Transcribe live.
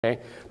Okay?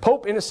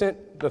 Pope Innocent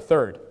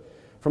III,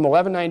 from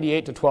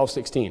 1198 to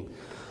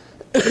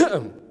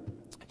 1216.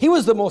 He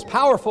was the most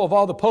powerful of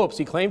all the popes.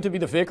 He claimed to be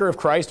the vicar of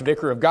Christ,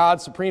 vicar of God,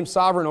 supreme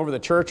sovereign over the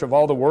church of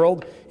all the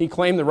world. He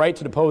claimed the right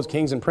to depose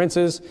kings and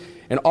princes,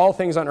 and all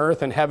things on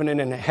earth and heaven and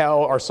in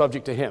hell are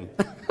subject to him.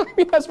 I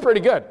mean, that's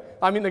pretty good.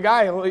 I mean, the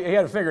guy, he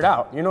had it figured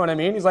out. You know what I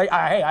mean? He's like,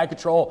 hey, I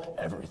control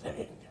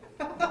everything.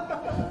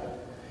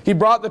 He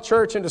brought the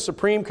church into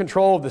supreme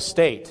control of the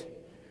state.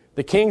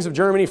 The kings of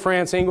Germany,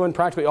 France, England,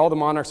 practically all the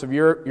monarchs of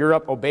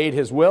Europe obeyed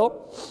his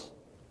will.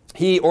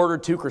 He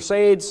ordered 2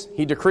 crusades.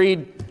 He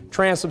decreed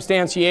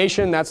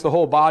transubstantiation. That's the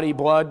whole body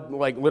blood,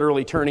 like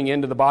literally turning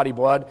into the body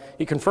blood.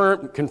 He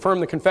confirmed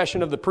the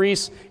confession of the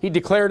priests. He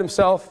declared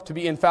himself to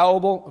be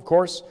infallible, of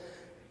course.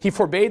 He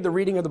forbade the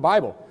reading of the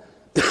Bible.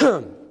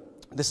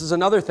 This is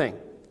another thing.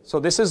 So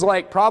this is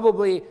like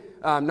probably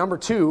number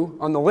 2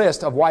 on the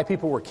list of why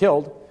people were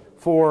killed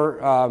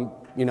for,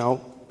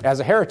 as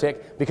a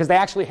heretic, because they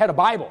actually had a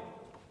Bible.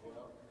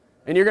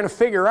 And you're going to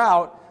figure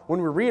out,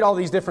 when we read all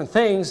these different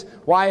things,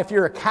 why if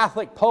you're a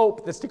Catholic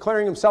pope that's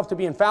declaring himself to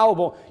be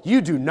infallible, you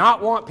do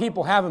not want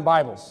people having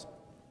Bibles.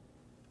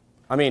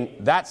 I mean,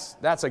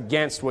 that's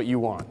against what you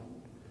want.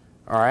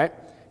 All right?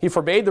 He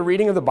forbade the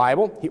reading of the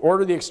Bible. He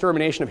ordered the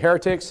extermination of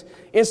heretics,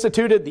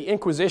 instituted the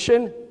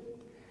Inquisition,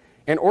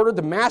 and ordered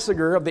the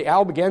massacre of the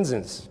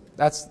Albigenses.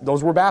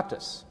 Those were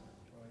Baptists.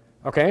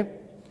 Okay?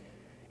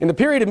 In the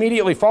period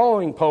immediately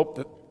following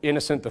Pope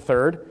Innocent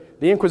III,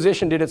 the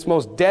Inquisition did its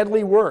most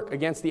deadly work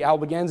against the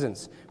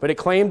Albigenses, but it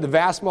claimed the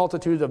vast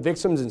multitude of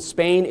victims in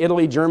Spain,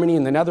 Italy, Germany,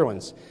 and the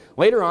Netherlands.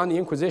 Later on, the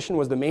Inquisition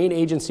was the main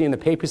agency in the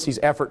papacy's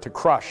effort to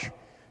crush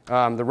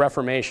the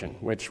Reformation,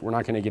 which we're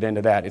not going to get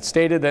into that. It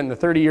stated that in the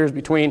 30 years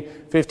between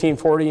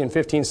 1540 and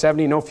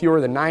 1570, no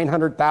fewer than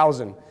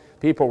 900,000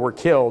 people were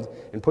killed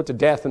and put to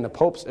death in the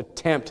Pope's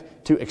attempt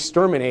to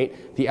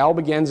exterminate the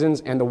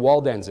Albigenses and the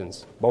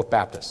Waldenses, both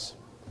Baptists.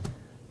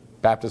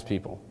 Baptist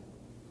people.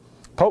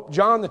 Pope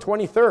John the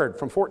 23rd,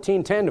 from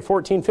 1410 to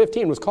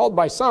 1415, was called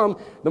by some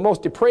the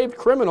most depraved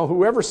criminal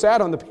who ever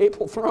sat on the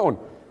papal throne.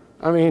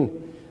 I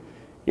mean,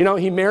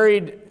 he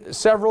married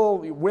several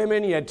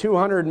women. He had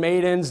 200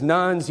 maidens,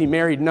 nuns. He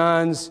married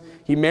nuns.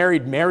 He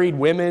married married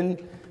women.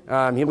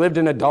 He lived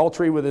in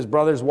adultery with his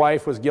brother's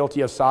wife, was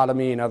guilty of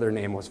sodomy and other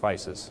nameless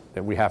vices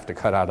that we have to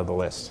cut out of the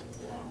list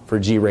for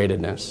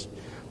G-ratedness.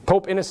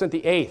 Pope Innocent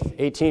VIII,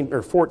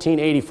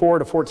 1484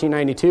 to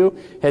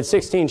 1492, had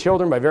 16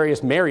 children by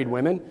various married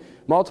women,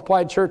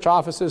 multiplied church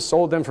offices,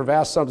 sold them for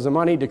vast sums of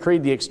money,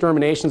 decreed the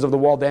exterminations of the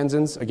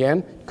Waldenses,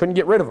 again, couldn't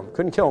get rid of them,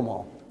 couldn't kill them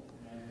all.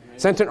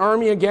 Sent an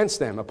army against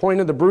them,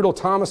 appointed the brutal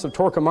Thomas of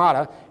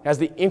Torquemada as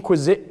the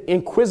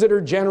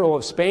Inquisitor General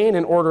of Spain,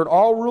 and ordered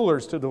all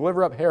rulers to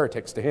deliver up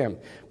heretics to him.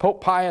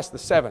 Pope Pius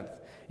VII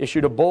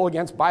issued a bull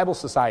against Bible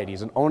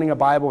societies and owning a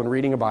Bible and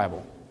reading a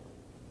Bible.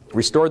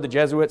 Restored the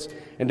Jesuits,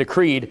 and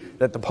decreed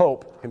that the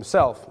Pope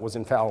himself was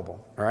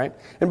infallible. All right?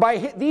 And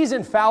by these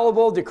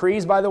infallible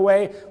decrees, by the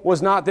way,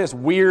 was not this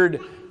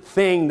weird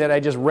thing that I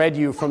just read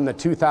you from the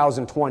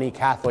 2020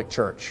 Catholic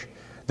Church.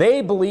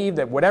 They believed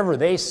that whatever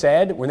they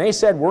said, when they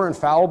said we're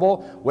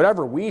infallible,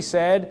 whatever we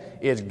said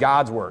is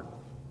God's word.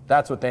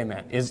 That's what they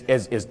meant, is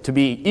to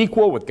be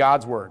equal with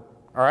God's word.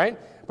 All right?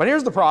 But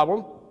here's the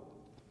problem.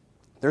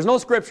 There's no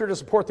scripture to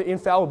support the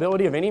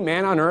infallibility of any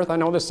man on earth. I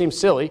know this seems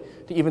silly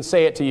to even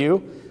say it to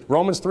you.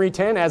 Romans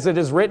 3:10, as it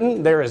is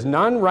written, there is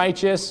none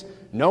righteous,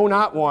 no,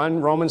 not one.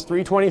 Romans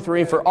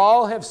 3:23, for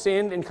all have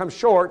sinned and come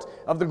short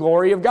of the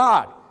glory of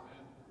God.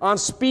 On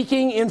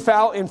speaking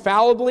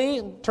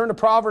infallibly, turn to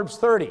Proverbs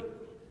 30.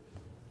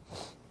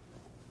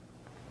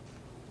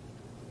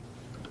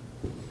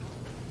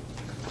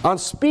 On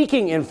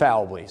speaking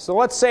infallibly. So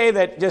let's say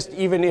that just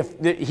even if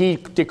he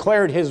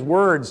declared his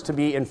words to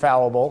be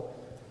infallible,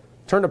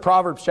 turn to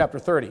Proverbs chapter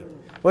 30.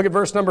 Look at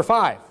verse number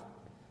 5.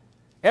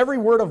 Every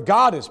word of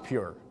God is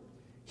pure.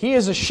 He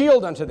is a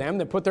shield unto them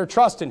that put their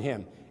trust in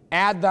him.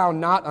 Add thou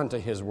not unto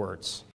his words.